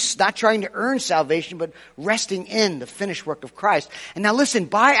peace, not trying to earn salvation, but resting in the finished work of Christ. And now listen,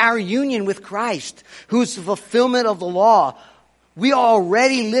 by our union with Christ, who is the fulfillment of the law, We are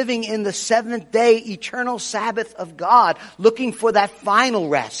already living in the seventh day eternal Sabbath of God, looking for that final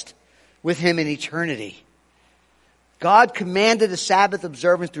rest with Him in eternity. God commanded a Sabbath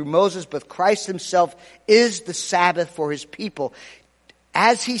observance through Moses, but Christ Himself is the Sabbath for His people.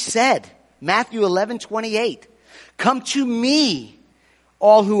 As He said, Matthew 11:28, "Come to me,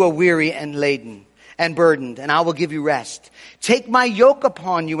 all who are weary and laden and burdened, and I will give you rest. Take my yoke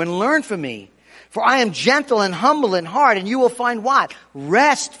upon you and learn from me. For I am gentle and humble in heart, and you will find what?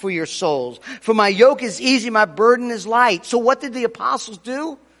 Rest for your souls. For my yoke is easy, my burden is light." So what did the apostles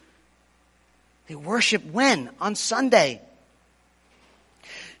do? They worship when? On Sunday.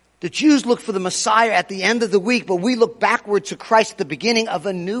 The Jews look for the Messiah at the end of the week, but we look backward to Christ at the beginning of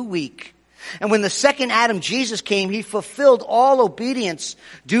a new week. And when the second Adam, Jesus, came, He fulfilled all obedience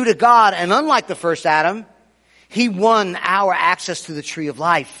due to God. And unlike the first Adam, He won our access to the tree of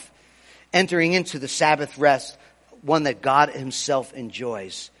life, entering into the Sabbath rest, one that God Himself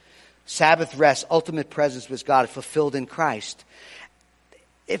enjoys. Sabbath rest, ultimate presence with God, fulfilled in Christ.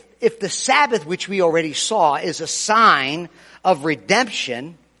 If the Sabbath, which we already saw, is a sign of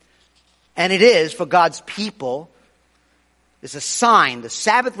redemption, and it is for God's people, it's a sign. The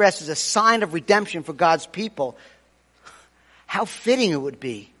Sabbath rest is a sign of redemption for God's people. How fitting it would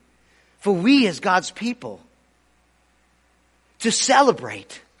be for we as God's people to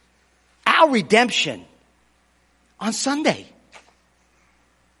celebrate our redemption on Sunday.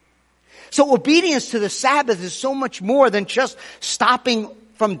 So obedience to the Sabbath is so much more than just stopping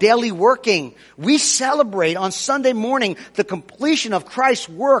from daily working. We celebrate on Sunday morning the completion of Christ's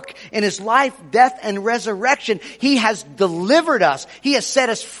work in His life, death, and resurrection. He has delivered us. He has set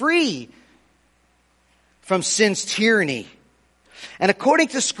us free from sin's tyranny. And according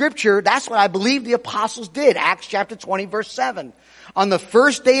to Scripture, that's what I believe the apostles did. Acts chapter 20, verse 7. On the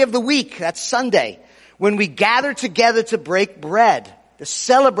first day of the week, that's Sunday, when we gather together to break bread, the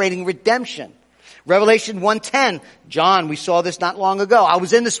celebrating redemption. Revelation 1:10, John, we saw this not long ago. "I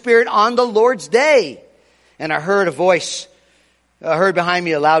was in the Spirit on the Lord's day, and I heard behind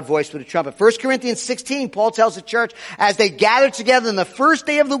me a loud voice with a trumpet." 1 Corinthians 16, Paul tells the church, as they gather together on the first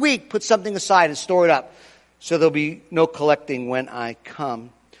day of the week, put something aside and store it up, so there'll be no collecting when I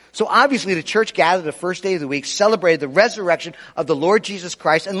come. So obviously the church gathered the first day of the week, celebrated the resurrection of the Lord Jesus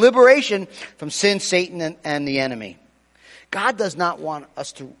Christ and liberation from sin, Satan, and the enemy. God does not want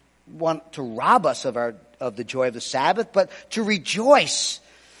to rob us of the joy of the Sabbath, but to rejoice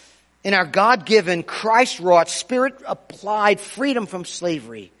in our God-given, Christ-wrought, Spirit-applied freedom from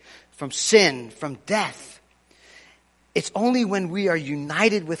slavery, from sin, from death. It's only when we are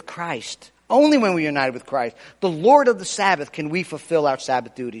united with Christ, the Lord of the Sabbath, can we fulfill our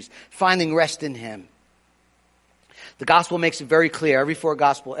Sabbath duties, finding rest in Him. The gospel makes it very clear,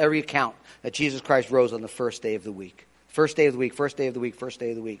 every account, that Jesus Christ rose on the first day of the week. First day of the week, first day of the week, first day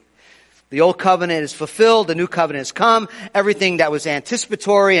of the week. The old covenant is fulfilled. The new covenant has come. Everything that was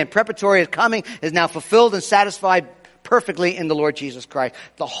anticipatory and preparatory is coming is now fulfilled and satisfied perfectly in the Lord Jesus Christ.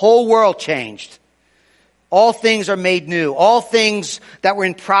 The whole world changed. All things are made new. All things that were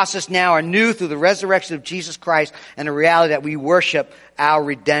in process now are new through the resurrection of Jesus Christ and the reality that we worship our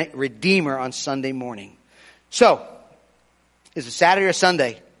Redeemer on Sunday morning. So, is it Saturday or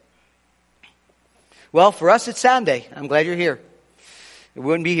Sunday? Well, for us it's Sunday. I'm glad you're here. You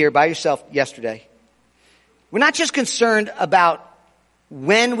wouldn't be here by yourself yesterday. We're not just concerned about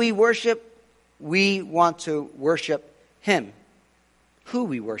when we worship. We want to worship Him. Who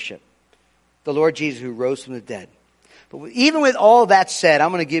we worship. The Lord Jesus who rose from the dead. But even with all that said, I'm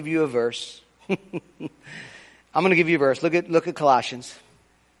going to give you a verse. Look at Colossians.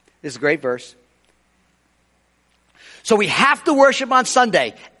 This is a great verse. So we have to worship on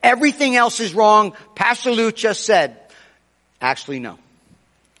Sunday. Everything else is wrong. Pastor Luke just said. Actually, no.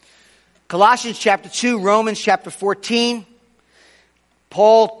 Colossians chapter 2, Romans chapter 14.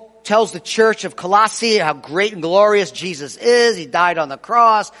 Paul tells the church of Colossae how great and glorious Jesus is. He died on the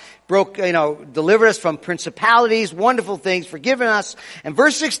cross, delivered us from principalities, wonderful things, forgiven us. And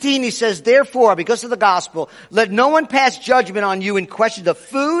verse 16, he says, "Therefore, because of the gospel, let no one pass judgment on you in questions of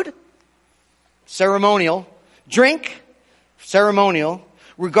food," ceremonial, "drink," ceremonial,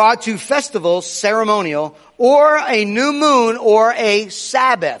 "regard to festivals," ceremonial, "or a new moon or a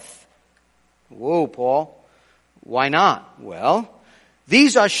Sabbath." Whoa, Paul. Why not? Well,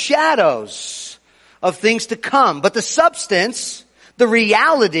 these are shadows of things to come. But the substance, the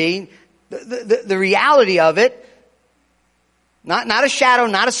reality, the reality of it, not a shadow,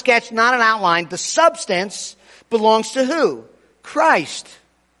 not a sketch, not an outline, the substance belongs to who? Christ.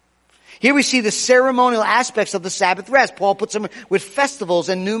 Here we see the ceremonial aspects of the Sabbath rest. Paul puts them with festivals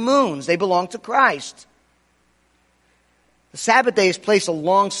and new moons. They belong to Christ. The Sabbath day is placed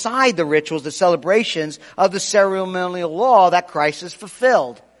alongside the rituals, the celebrations of the ceremonial law that Christ has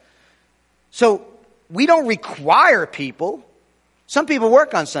fulfilled. So we don't require people. Some people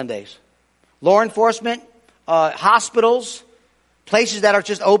work on Sundays. Law enforcement, hospitals, places that are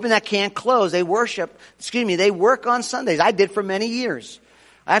just open that can't close. They they work on Sundays. I did for many years.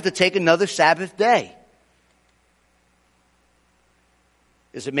 I have to take another Sabbath day.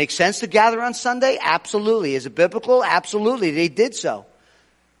 Does it make sense to gather on Sunday? Absolutely. Is it biblical? Absolutely. They did so.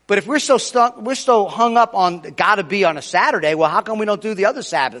 But if we're so hung up on gotta be on a Saturday, well, how come we don't do the other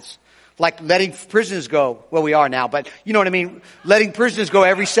Sabbaths? Like letting prisoners go. Well, we are now, but you know what I mean? Letting prisoners go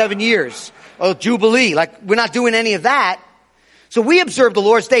every 7 years. Or Jubilee. Like, we're not doing any of that. So we observe the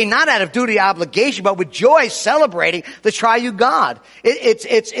Lord's Day not out of duty obligation, but with joy celebrating the triune God.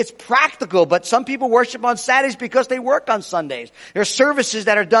 It's practical, but some people worship on Saturdays because they work on Sundays. There are services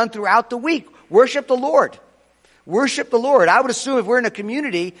that are done throughout the week. Worship the Lord. Worship the Lord. I would assume if we're in a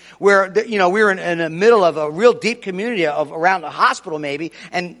community where, we're in the middle of a real deep community of around a hospital maybe,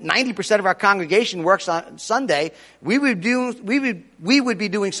 and 90% of our congregation works on Sunday, we would be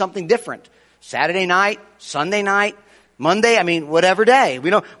doing something different. Saturday night, Sunday night, Monday, whatever day. We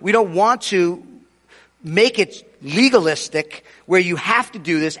don't want to make it legalistic where you have to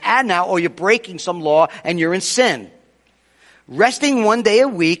do this and now, or you're breaking some law and you're in sin. Resting one day a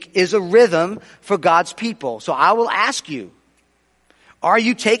week is a rhythm for God's people. So I will ask you, are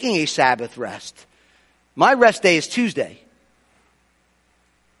you taking a Sabbath rest? My rest day is Tuesday.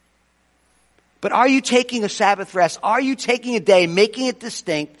 But are you taking a Sabbath rest? Are you taking a day, making it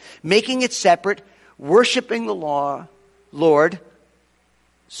distinct, making it separate, worshiping the Lord,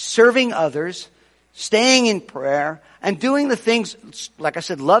 serving others, staying in prayer, and doing the things, like I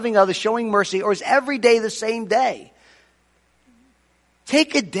said, loving others, showing mercy, or is every day the same day?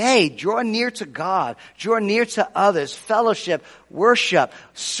 Take a day, draw near to God, draw near to others, fellowship, worship,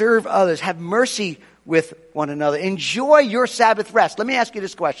 serve others, have mercy with one another. Enjoy your Sabbath rest. Let me ask you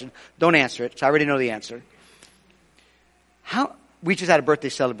this question. Don't answer it, because I already know the answer. We just had a birthday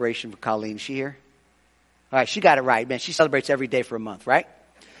celebration for Colleen. Is she here? All right, she got it right, man. She celebrates every day for a month, right?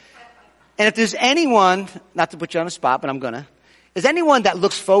 And if there's anyone, not to put you on the spot, but I'm gonna, is anyone that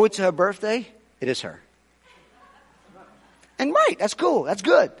looks forward to her birthday? It is her. And right, that's cool. That's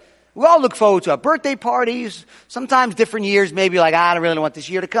good. We all look forward to our birthday parties. Sometimes different years, maybe like, I don't really want this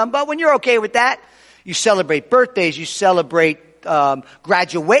year to come. But when you're okay with that, you celebrate birthdays, you celebrate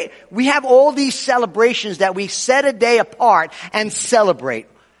graduate. We have all these celebrations that we set a day apart and celebrate.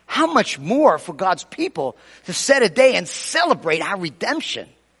 How much more for God's people to set a day and celebrate our redemption?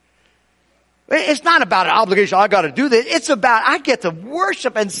 It's not about an obligation. I got to do this. It's about I get to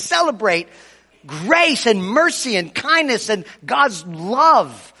worship and celebrate grace and mercy and kindness and God's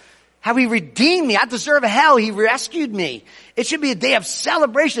love. How He redeemed me. I deserve hell. He rescued me. It should be a day of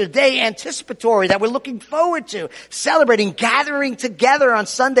celebration, a day anticipatory that we're looking forward to. Celebrating, gathering together on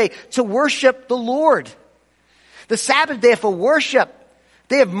Sunday to worship the Lord. The Sabbath day for worship.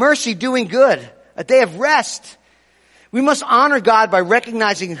 Day of mercy, doing good. A day of rest. We must honor God by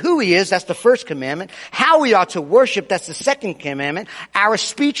recognizing who He is. That's the first commandment. How we are to worship. That's the second commandment. Our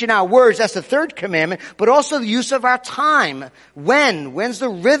speech and our words. That's the third commandment. But also the use of our time. When's the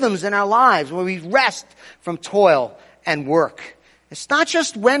rhythms in our lives when we rest from toil and work. It's not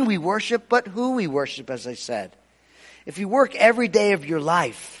just when we worship, but who we worship, as I said. If you work every day of your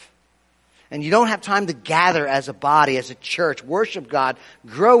life, and you don't have time to gather as a body, as a church, worship God,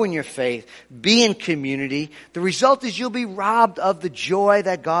 grow in your faith, be in community, the result is you'll be robbed of the joy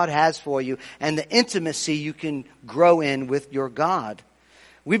that God has for you and the intimacy you can grow in with your God.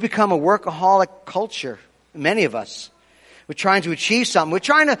 We become a workaholic culture, many of us. We're trying to achieve something.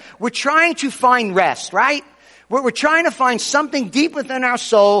 We're trying to find rest, right? We're trying to find something deep within our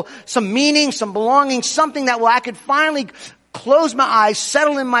soul, some meaning, some belonging, something that I could finally close my eyes,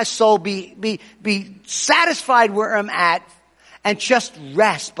 settle in my soul, be satisfied where I'm at, and just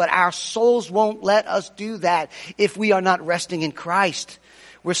rest. But our souls won't let us do that if we are not resting in Christ.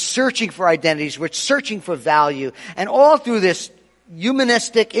 We're searching for identities. We're searching for value. And all through this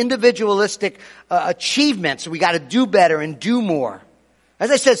humanistic, individualistic achievements, we got to do better and do more.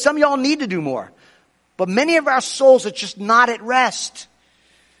 As I said, some of y'all need to do more. But many of our souls are just not at rest.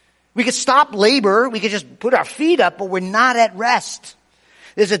 We could stop labor. We could just put our feet up, but we're not at rest.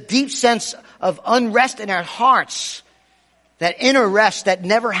 There's a deep sense of unrest in our hearts. That inner rest that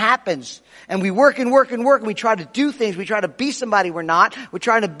never happens. And we work and work and work, and we try to do things. We try to be somebody we're not. We're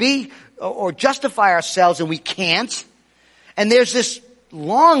trying to be or justify ourselves, and we can't. And there's this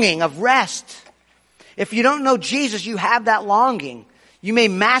longing of rest. If you don't know Jesus, you have that longing. You may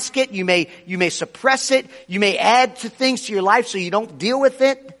mask it. You may suppress it. You may add to things to your life so you don't deal with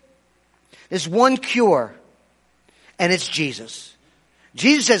it. There's one cure, and it's Jesus.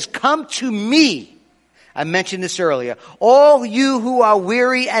 Jesus says, come to me. I mentioned this earlier. All you who are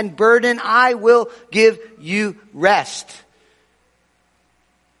weary and burdened, I will give you rest.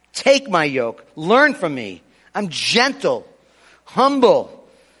 Take my yoke. Learn from me. I'm gentle, humble,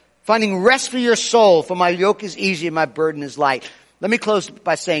 finding rest for your soul, for my yoke is easy and my burden is light. Let me close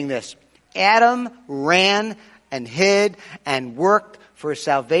by saying this. Adam ran and hid and worked for his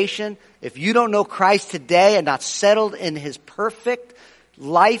salvation. If you don't know Christ today and not settled in his perfect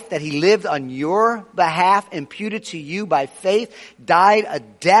life that he lived on your behalf, imputed to you by faith, died a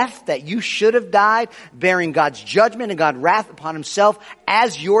death that you should have died, bearing God's judgment and God's wrath upon himself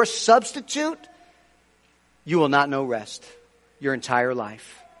as your substitute, you will not know rest your entire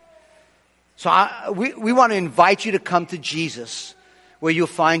life. So we want to invite you to come to Jesus where you'll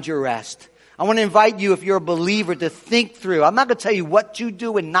find your rest. I want to invite you, if you're a believer, to think through. I'm not going to tell you what to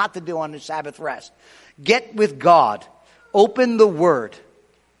do and not to do on the Sabbath rest. Get with God. Open the Word.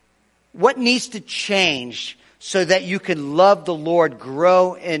 What needs to change so that you can love the Lord,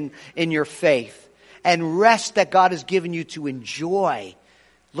 grow in your faith, and rest that God has given you to enjoy?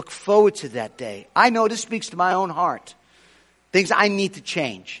 Look forward to that day. I know this speaks to my own heart. Things I need to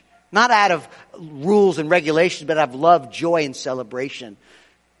change. Not out of rules and regulations, but out of love, joy, and celebration.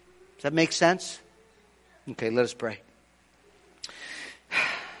 Does that make sense? Okay, let us pray.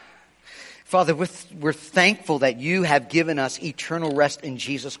 Father, we're thankful that you have given us eternal rest in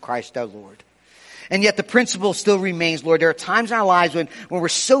Jesus Christ our Lord. And yet the principle still remains, Lord. There are times in our lives when we're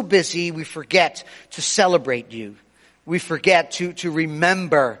so busy, we forget to celebrate you. We forget to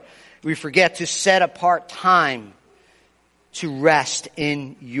remember. We forget to set apart time to rest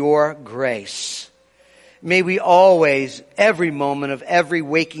in your grace. May we always, every moment of every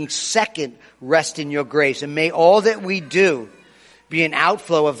waking second, rest in your grace. And may all that we do be an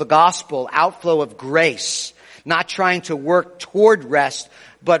outflow of the gospel, outflow of grace, not trying to work toward rest,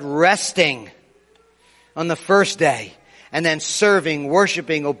 but resting on the first day and then serving,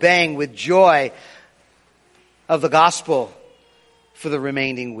 worshiping, obeying with joy of the gospel for the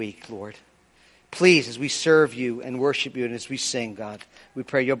remaining week, Lord. Please, as we serve you and worship you and as we sing, God, we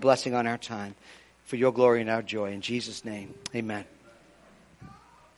pray your blessing on our time for your glory and our joy. In Jesus' name, amen.